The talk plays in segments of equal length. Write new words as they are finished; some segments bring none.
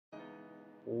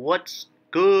What's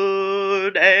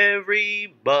good, everybody?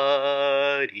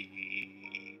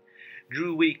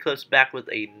 Drew Whitcliff's back with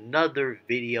another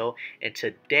video, and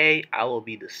today I will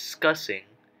be discussing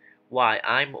why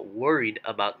I'm worried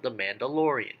about The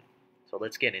Mandalorian. So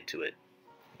let's get into it.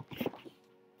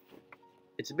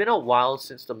 It's been a while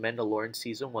since The Mandalorian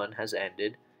Season 1 has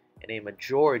ended, and a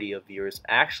majority of viewers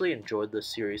actually enjoyed the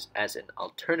series as an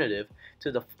alternative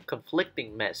to the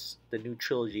conflicting mess the new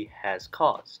trilogy has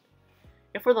caused.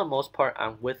 And for the most part,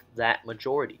 I'm with that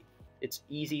majority. It's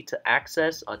easy to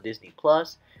access on Disney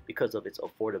Plus because of its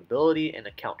affordability and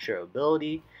account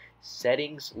shareability.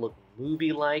 Settings look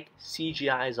movie-like,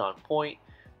 CGI is on point,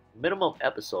 minimum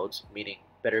episodes, meaning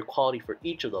better quality for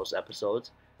each of those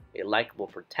episodes, a likable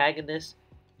protagonist,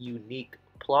 unique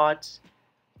plots.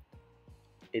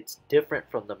 It's different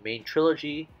from the main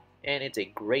trilogy, and it's a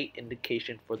great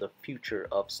indication for the future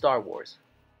of Star Wars.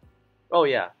 Oh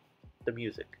yeah, the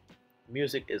music.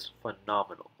 Music is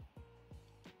phenomenal.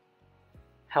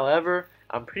 However,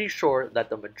 I'm pretty sure that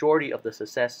the majority of the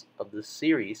success of this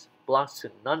series belongs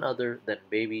to none other than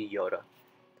Baby Yoda.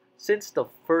 Since the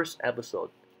first episode,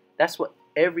 that's what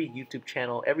every YouTube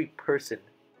channel, every person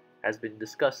has been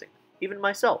discussing, even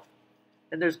myself.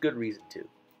 And there's good reason to.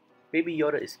 Baby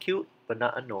Yoda is cute but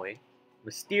not annoying,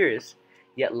 mysterious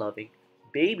yet loving,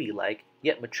 baby-like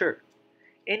yet mature.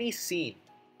 Any scene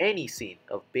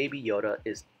of Baby Yoda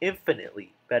is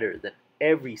infinitely better than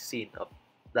every scene of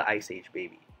the Ice Age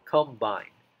Baby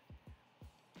combined.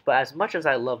 But as much as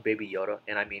I love Baby Yoda,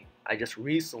 and I just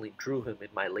recently drew him in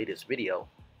my latest video,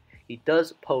 he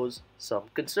does pose some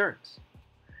concerns.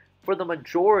 For the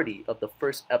majority of the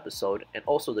first episode and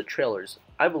also the trailers,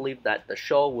 I believe that the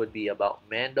show would be about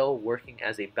Mando working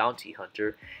as a bounty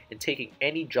hunter and taking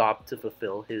any job to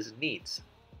fulfill his needs.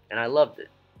 And I loved it.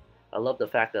 I love the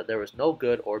fact that there was no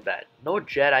good or bad, no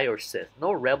Jedi or Sith,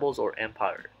 no rebels or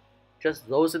Empire, just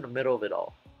those in the middle of it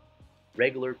all,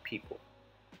 regular people.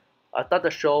 I thought the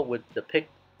show would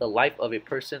depict the life of a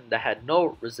person that had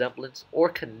no resemblance or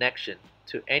connection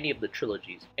to any of the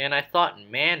trilogies, and I thought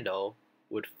Mando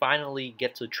would finally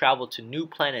get to travel to new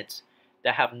planets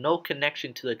that have no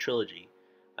connection to the trilogy.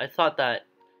 I thought that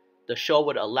the show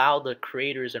would allow the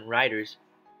creators and writers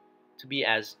to be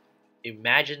as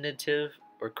imaginative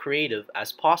or creative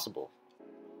as possible.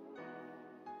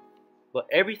 But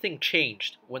everything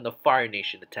changed when the Fire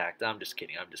Nation attacked. I'm just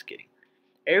kidding.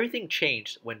 Everything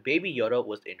changed when Baby Yoda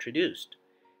was introduced.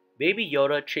 Baby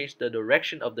Yoda changed the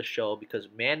direction of the show because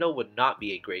Mando would not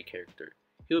be a great character.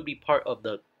 He would be part of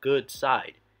the good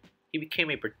side. He became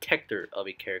a protector of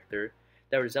a character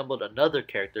that resembled another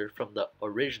character from the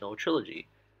original trilogy,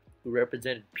 who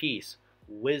represented peace,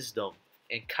 wisdom,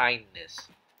 and kindness,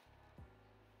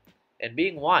 and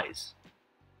being wise.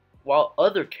 While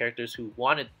other characters who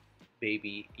wanted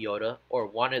Baby Yoda or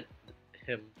wanted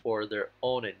him for their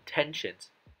own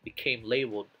intentions became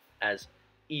labeled as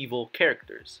evil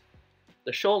characters.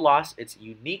 The show lost its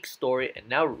unique story and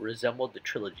now resembled the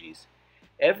trilogies.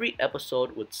 Every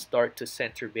episode would start to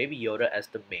center Baby Yoda as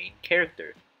the main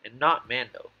character, and not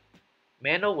Mando.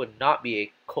 Mando would not be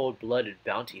a cold-blooded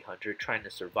bounty hunter trying to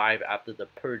survive after the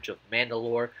purge of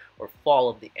Mandalore or fall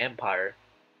of the Empire.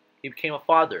 He became a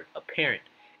father, a parent,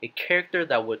 a character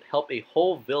that would help a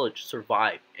whole village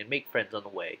survive and make friends on the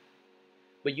way.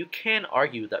 But you can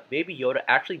argue that Baby Yoda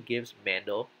actually gives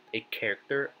Mando a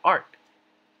character arc.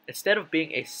 Instead of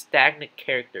being a stagnant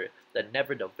character that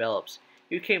never develops,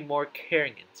 he became more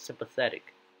caring and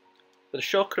sympathetic. But the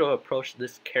show could have approached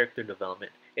this character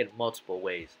development in multiple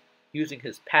ways, using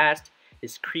his past,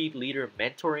 his Creed leader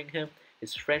mentoring him,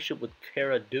 his friendship with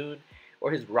Cara Dune,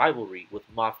 or his rivalry with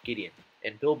Moff Gideon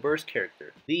and Bill Burr's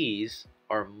character. These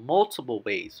are multiple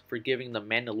ways for giving the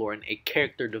Mandalorian a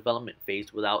character development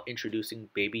phase without introducing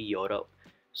Baby Yoda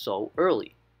so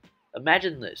early.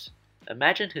 Imagine this.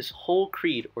 Imagine his whole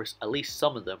Creed, or at least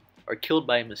some of them, are killed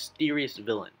by a mysterious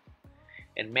villain,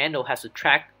 and Mando has to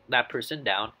track that person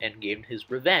down and gain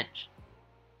his revenge.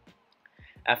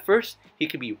 At first, he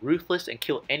can be ruthless and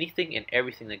kill anything and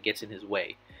everything that gets in his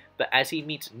way, but as he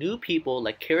meets new people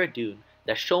like Cara Dune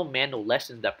that show Mando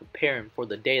lessons that prepare him for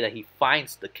the day that he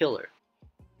finds the killer.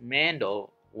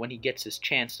 Mando, when he gets his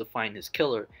chance to find his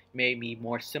killer, may be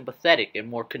more sympathetic and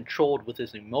more controlled with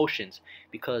his emotions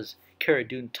because Cara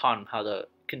Dune taught him how to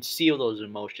conceal those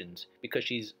emotions because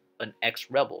she's an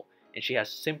ex-rebel and she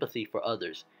has sympathy for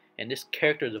others. And this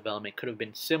character development could have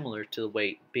been similar to the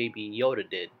way Baby Yoda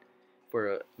did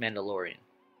for Mandalorian.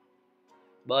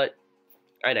 But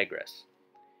I digress.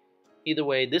 Either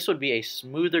way, this would be a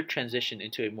smoother transition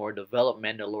into a more developed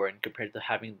Mandalorian compared to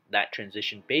having that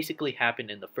transition basically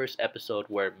happen in the first episode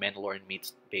where Mandalorian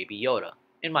meets Baby Yoda,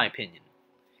 in my opinion.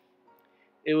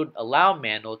 It would allow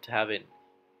Mando to have an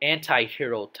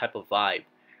anti-hero type of vibe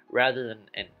rather than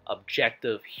an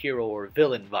objective hero or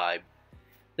villain vibe.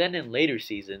 Then in later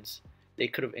seasons, they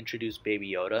could have introduced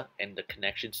Baby Yoda and the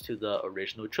connections to the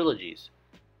original trilogies.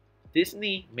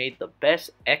 Disney made the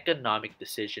best economic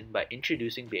decision by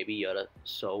introducing Baby Yoda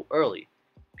so early,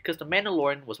 because The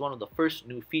Mandalorian was one of the first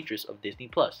new features of Disney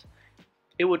Plus.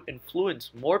 It would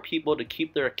influence more people to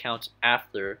keep their accounts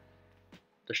after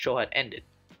the show had ended.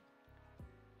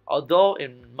 Although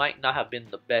it might not have been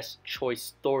the best choice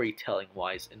storytelling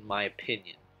wise, in my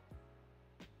opinion.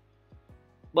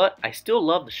 But I still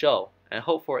love the show and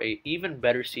hope for an even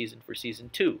better season for season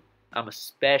 2. I'm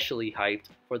especially hyped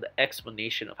for the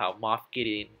explanation of how Moff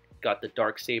Gideon got the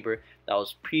dark saber that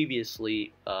was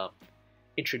previously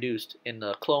introduced in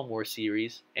the Clone Wars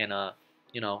series, and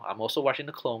I'm also watching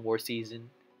the Clone Wars season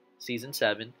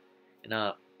 7,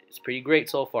 and it's pretty great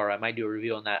so far. I might do a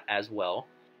review on that as well.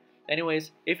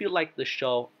 Anyways, if you like the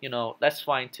show, that's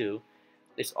fine too.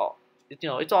 It's all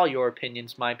it's all your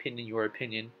opinions, my opinion, your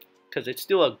opinion, because it's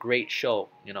still a great show.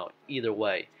 Either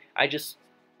way. I just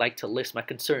like to list my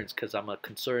concerns because I'm a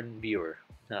concerned viewer,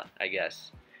 I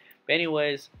guess. But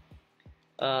anyways,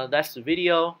 that's the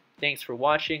video. Thanks for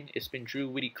watching. It's been Drew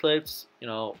Witty Clips.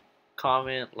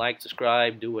 Comment, like,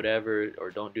 subscribe, do whatever,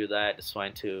 or don't do that. It's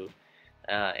fine too.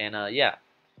 Yeah.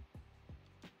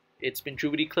 It's been Drew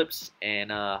Witty Clips,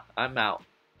 and I'm out.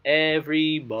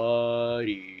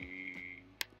 Everybody.